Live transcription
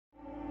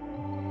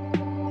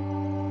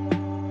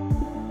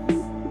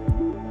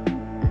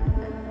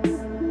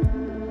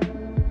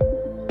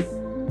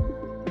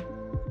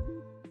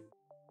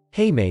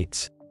Hey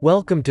mates,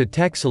 welcome to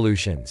Tech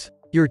Solutions,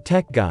 your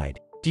tech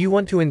guide. Do you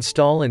want to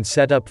install and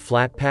set up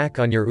Flatpak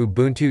on your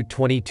Ubuntu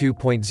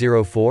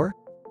 22.04?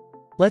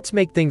 Let's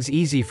make things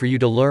easy for you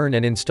to learn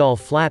and install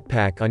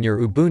Flatpak on your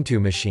Ubuntu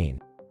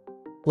machine.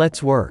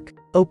 Let's work.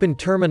 Open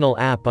Terminal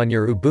app on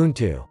your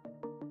Ubuntu.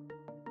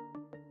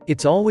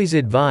 It's always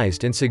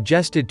advised and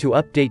suggested to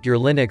update your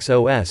Linux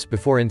OS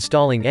before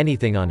installing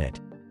anything on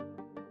it.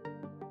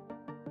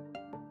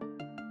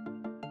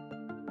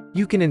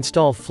 You can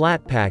install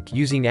Flatpak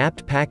using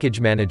apt package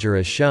manager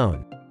as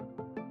shown.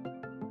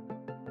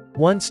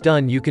 Once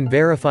done, you can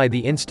verify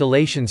the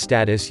installation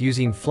status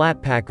using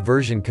Flatpak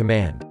version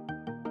command.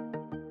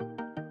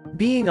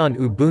 Being on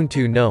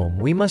Ubuntu GNOME,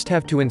 we must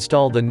have to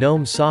install the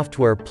GNOME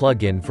software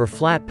plugin for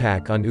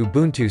Flatpak on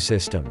Ubuntu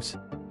systems.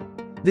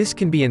 This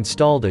can be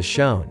installed as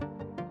shown.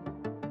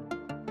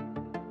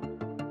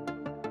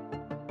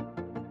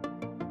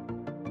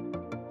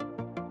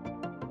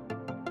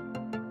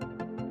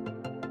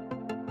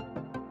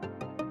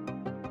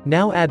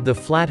 Now add the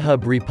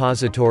Flathub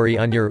repository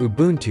on your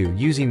Ubuntu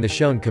using the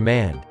shown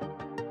command.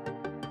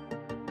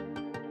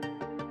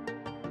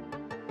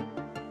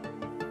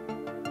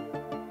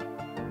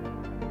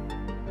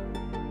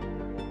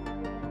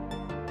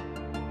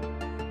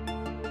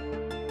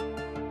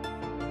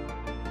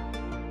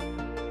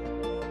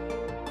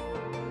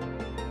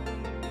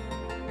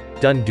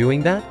 Done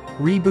doing that?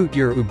 Reboot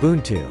your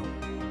Ubuntu.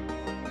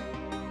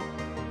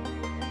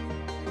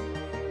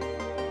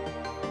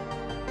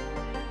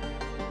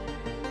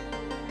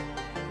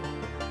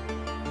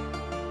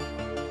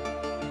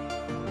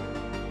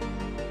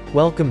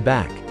 Welcome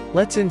back.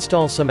 Let's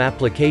install some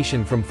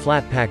application from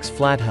Flatpak's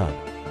Flathub.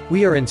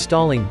 We are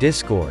installing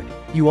Discord.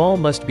 You all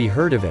must be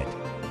heard of it.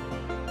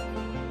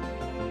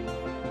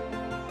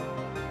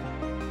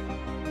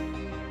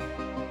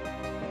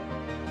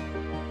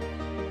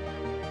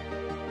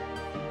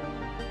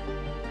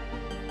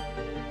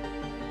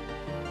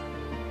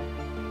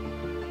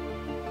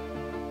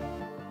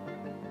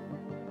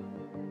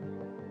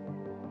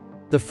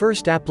 The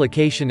first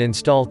application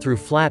install through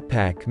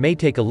Flatpak may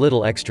take a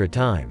little extra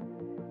time.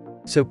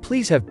 So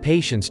please have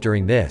patience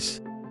during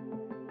this.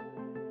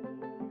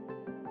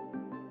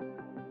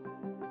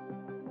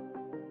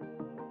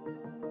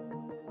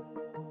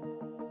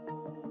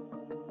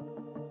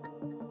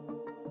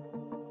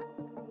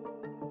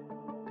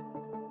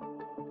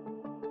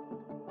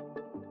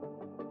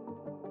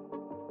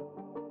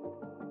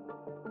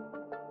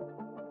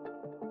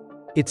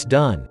 It's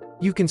done.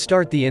 You can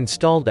start the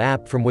installed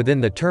app from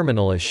within the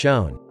terminal as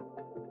shown.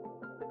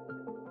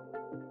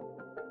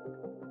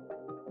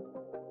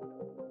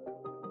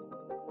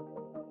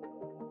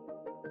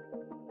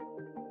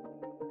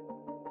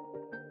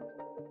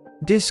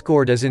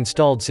 Discord is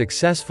installed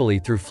successfully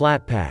through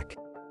Flatpak.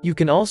 You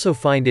can also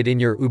find it in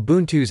your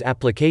Ubuntu's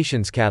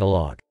applications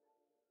catalog.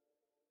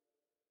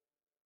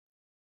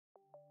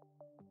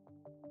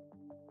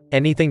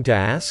 Anything to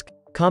ask?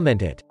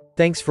 Comment it.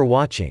 Thanks for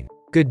watching.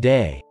 Good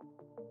day.